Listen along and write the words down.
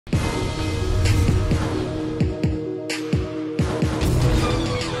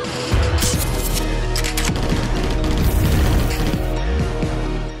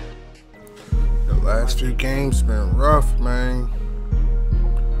Few games been rough, man.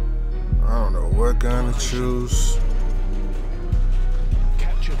 I don't know what gun to choose.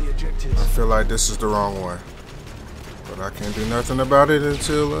 I feel like this is the wrong one, but I can't do nothing about it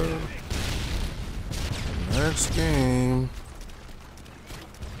until the next game.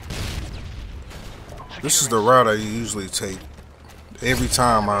 This is the route I usually take every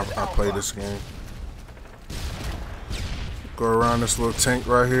time I play this game. Go around this little tank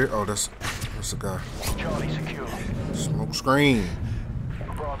right here. Oh, that's a guy. Smoke screen.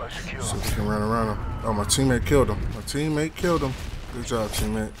 So we can run around him. Oh, my teammate killed him. My teammate killed him. Good job,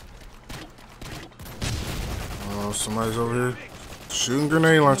 teammate. Oh, somebody's over here shooting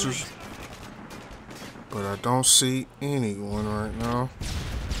grenade launchers. But I don't see anyone right now.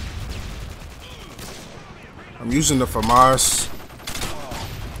 I'm using the FAMAS.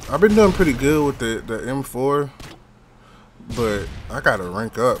 I've been doing pretty good with the M4. But I gotta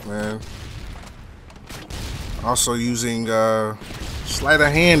rank up, man. Also using sleight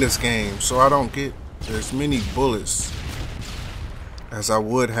of hand this game, so I don't get as many bullets as I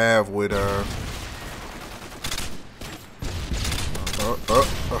would have with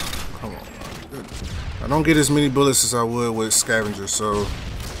come on. I don't get as many bullets as I would with Scavenger, so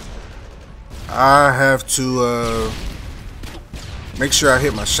I have to make sure I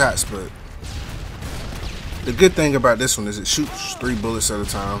hit my shots. But the good thing about this one is it shoots 3 bullets at a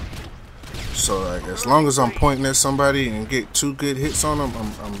time. So like, as long as I'm pointing at somebody and get 2 good hits on them,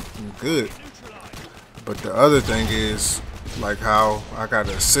 I'm good. But the other thing is, like how I got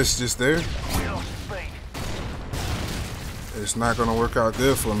to assist just there, it's not gonna work out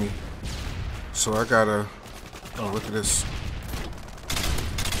good for me. So I gotta, oh, look at this.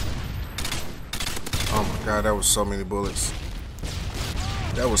 Oh my God, that was so many bullets.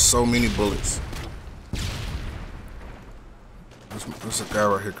 That was so many bullets. There's a guy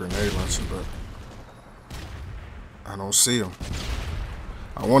right here grenade launching, but I don't see him.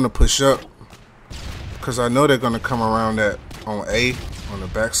 I want to push up because I know they're going to come around that on A, on the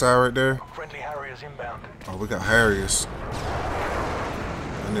backside right there. Friendly Harriers inbound. Oh, we got Harriers.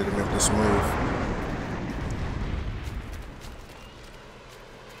 I need to make this move.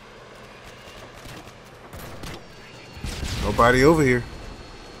 Nobody over here,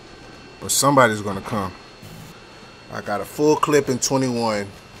 but somebody's going to come. I got a full clip in 21,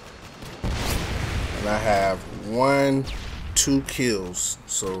 and I have 2 kills.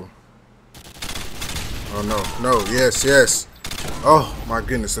 So, oh no, yes. Oh my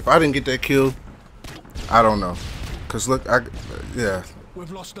goodness, if I didn't get that kill, I don't know. Cause look, yeah.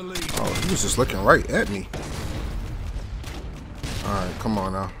 We've lost the lead. Oh, he was just looking right at me. All right, come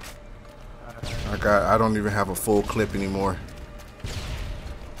on now. I don't even have a full clip anymore.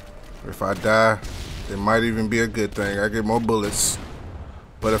 If I die, it might even be a good thing. I get more bullets.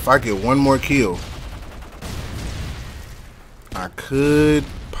 But if I get 1 more kill, I could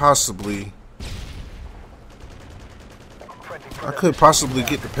possibly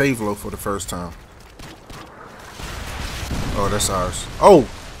get the Pavlow for the first time. Oh, that's ours. Oh,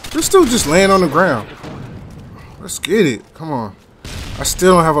 this dude just laying on the ground. Let's get it. Come on. I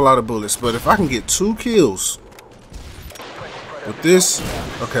still don't have a lot of bullets, but if I can get 2 kills with this,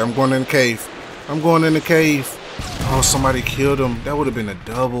 okay, I'm going in the cave. I'm going in the cave. Oh, somebody killed him. That would have been a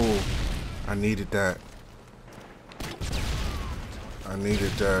double. I needed that. I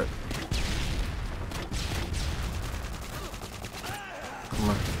needed that. Come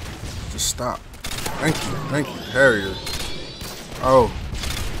on. Just stop. Thank you, Harrier. Oh.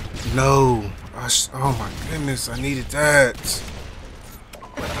 No. Oh my goodness, I needed that.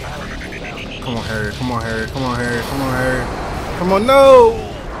 Come on, Harrier. Come on, Harrier. Come on, Harrier. Come on, Harrier. Come on, no!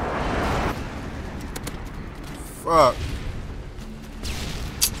 Fuck.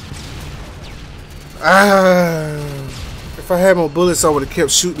 If I had more bullets, I would have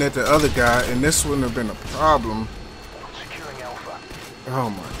kept shooting at the other guy, and this wouldn't have been a problem. Securing Alpha. Oh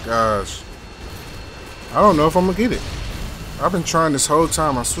my gosh. I don't know if I'm gonna get it. I've been trying this whole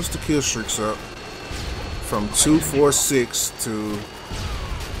time. I switched the kill streaks up from 2, 4, 6 to,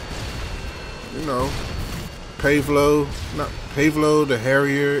 you know, Pavlow, the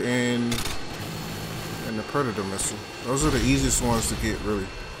Harrier, and the Predator missile. Those are the easiest ones to get, really.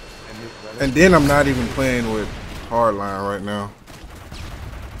 And then I'm not even playing with hardline right now.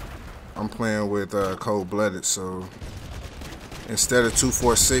 I'm playing with cold-blooded, so instead of 2,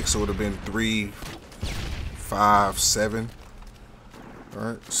 4, 6, it would have been 3, 5, 7. All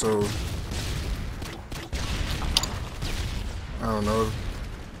right, so I don't know.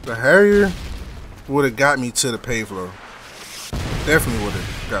 The Harrier would have got me to the Pavlow. Definitely would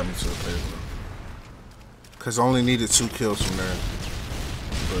have got me to the Pavlow. Because I only needed 2 kills from there.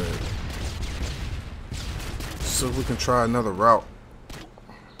 But see if we can try another route.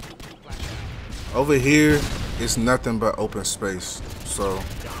 Over here, it's nothing but open space. So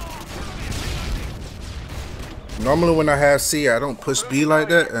normally when I have C, I don't push B like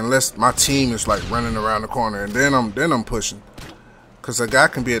that unless my team is like running around the corner, and then I'm pushing. Cause a guy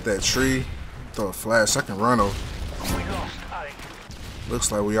can be at that tree, throw a flash, I can run over.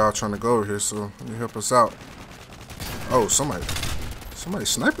 Looks like we all trying to go over here, so let me help us out. Oh, somebody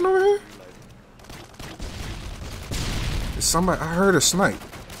sniping over here? Is somebody? I heard a snipe.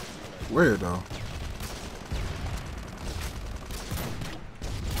 Where though?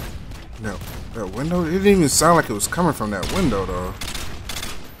 No, that window. It didn't even sound like it was coming from that window though.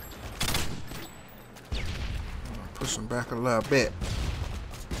 Push them back a little bit.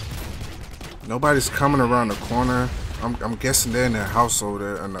 Nobody's coming around the corner. I'm guessing they're in that house over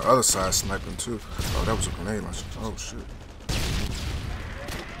there on the other side sniping too. Oh, that was a grenade launcher. Oh shit.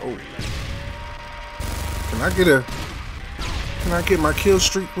 Oh. Can I get my kill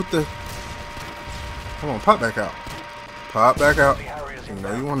streak with the... Come on, pop back out. Pop back out. You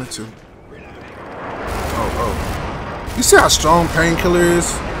know you wanted to. Oh. You see how strong Painkiller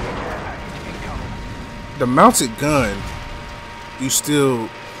is? The mounted gun, you still...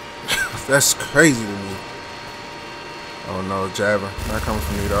 That's crazy to me. Oh no, jabbing. Not coming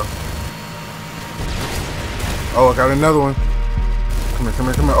from me though. Oh, I got another one. Come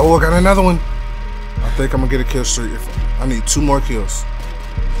here. Oh, I got another one. I think I'm gonna get a kill streak. I need 2 more kills.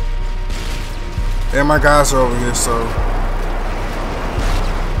 And my guys are over here, so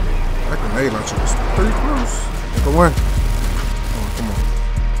that grenade launcher was pretty close. Number 1. Come on.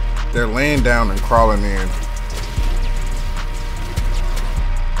 They're laying down and crawling in.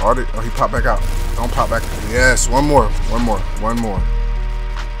 Oh, he popped back out. Don't pop back. Yes, one more.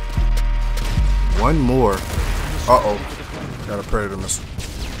 Uh-oh. Got a predator missile.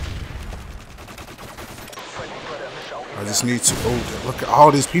 I just need to... Oh, look at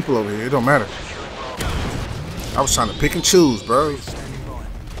all these people over here. It don't matter. I was trying to pick and choose, bro.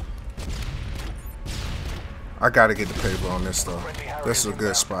 I gotta get the Pavlow on this, though. This is a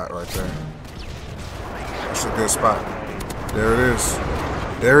good spot right there. That's a good spot. There it is.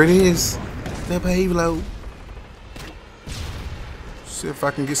 There it is. The Pavlow. See if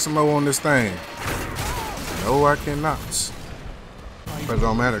I can get some more on this thing. No, I cannot. But it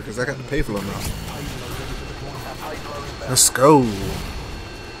don't matter because I got the Pavlow now. Let's go.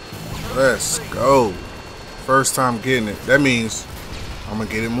 Let's go. First time getting it. That means I'm going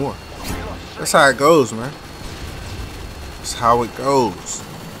to get it more. That's how it goes, man. That's how it goes.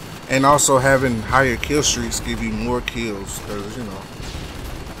 And also having higher kill streaks give you more kills because, you know,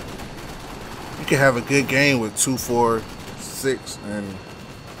 you can have a good game with 2, 4, 6 and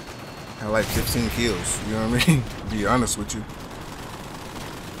have like 15 kills. You know what I mean? To be honest with you.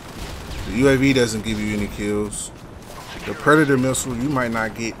 The UAV doesn't give you any kills. The Predator missile, you might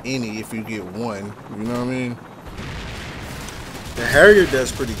not get any if you get 1. You know what I mean? The Harrier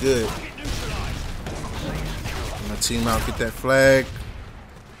does pretty good. My team out, get that flag.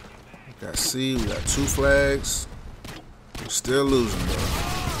 We got C, we got 2 flags. We're still losing, though.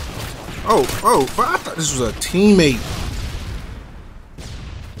 Oh, but I thought this was a teammate.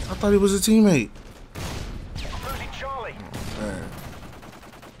 I thought he was a teammate. Oh, man.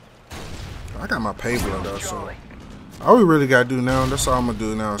 I got my Pavlow though, so all we really gotta do now, that's all I'm gonna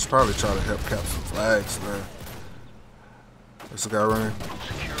do now, is probably try to help cap some flags, man. There's a guy running.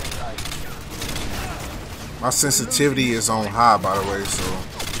 My sensitivity is on high, by the way, so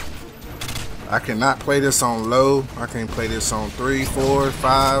I cannot play this on low. I can't play this on 3, 4,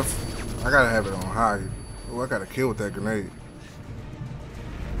 5. I gotta have it on high. Oh, I got a kill with that grenade.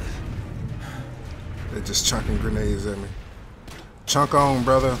 They're just chunking grenades at me. Chunk on,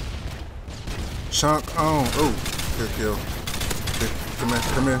 brother. Chunk on. Oh, good kill.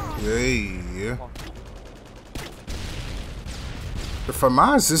 Come here. Yeah. The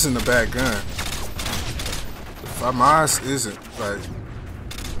FAMAS isn't a bad gun. The FAMAS isn't, like,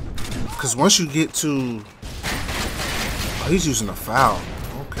 because once you get to, oh, he's using a foul.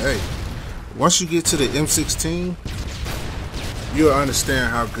 Okay. Once you get to the M16, you'll understand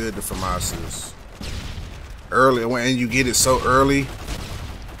how good the FAMAS is. Early, when you get it so early,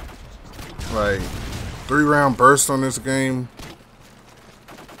 like 3-round burst on this game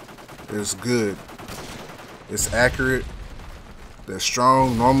is good. It's accurate. They're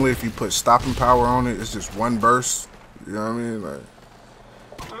strong. Normally, if you put stopping power on it, it's just 1 burst. You know what I mean? Like,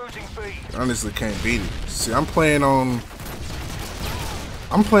 you honestly can't beat it. See, I'm playing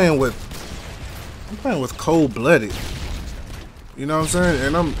with cold-blooded. You know what I'm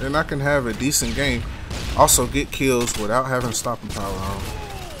saying? And I can have a decent game. Also get kills without having stopping power on.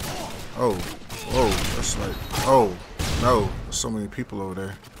 Oh, Whoa, that's like, oh, no. There's so many people over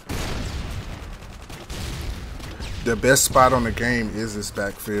there. The best spot on the game is this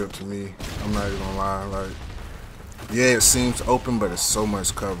backfield to me. I'm not even gonna lie. Like, yeah, it seems open, but it's so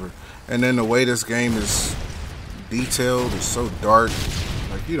much cover. And then the way this game is detailed is so dark.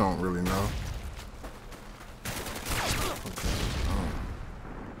 Like, you don't really know. Okay. Oh.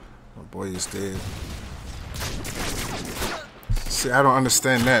 My boy is dead. See, I don't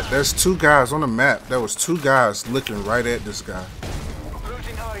understand that. There's two guys on the map. There was two guys looking right at this guy.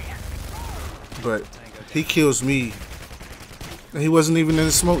 But he kills me. And he wasn't even in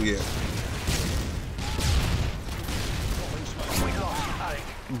the smoke yet.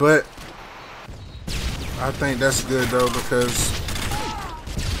 But I think that's good though, because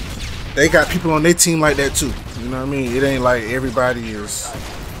they got people on their team like that too. You know what I mean? It ain't like everybody's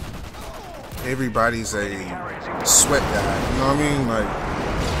a sweat guy. You know what I mean? Like,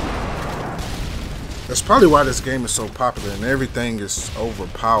 that's probably why this game is so popular and everything is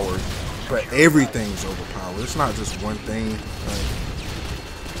overpowered. But everything's overpowered. It's not just one thing. Like,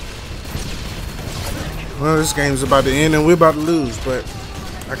 well, this game's about to end and we're about to lose, but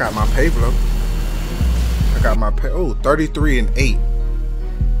I got my Pavlow. I got my 33-8.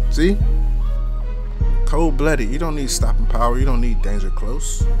 See? Cold-blooded. You don't need stopping power. You don't need danger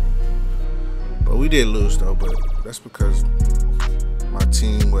close. But we did lose though, but that's because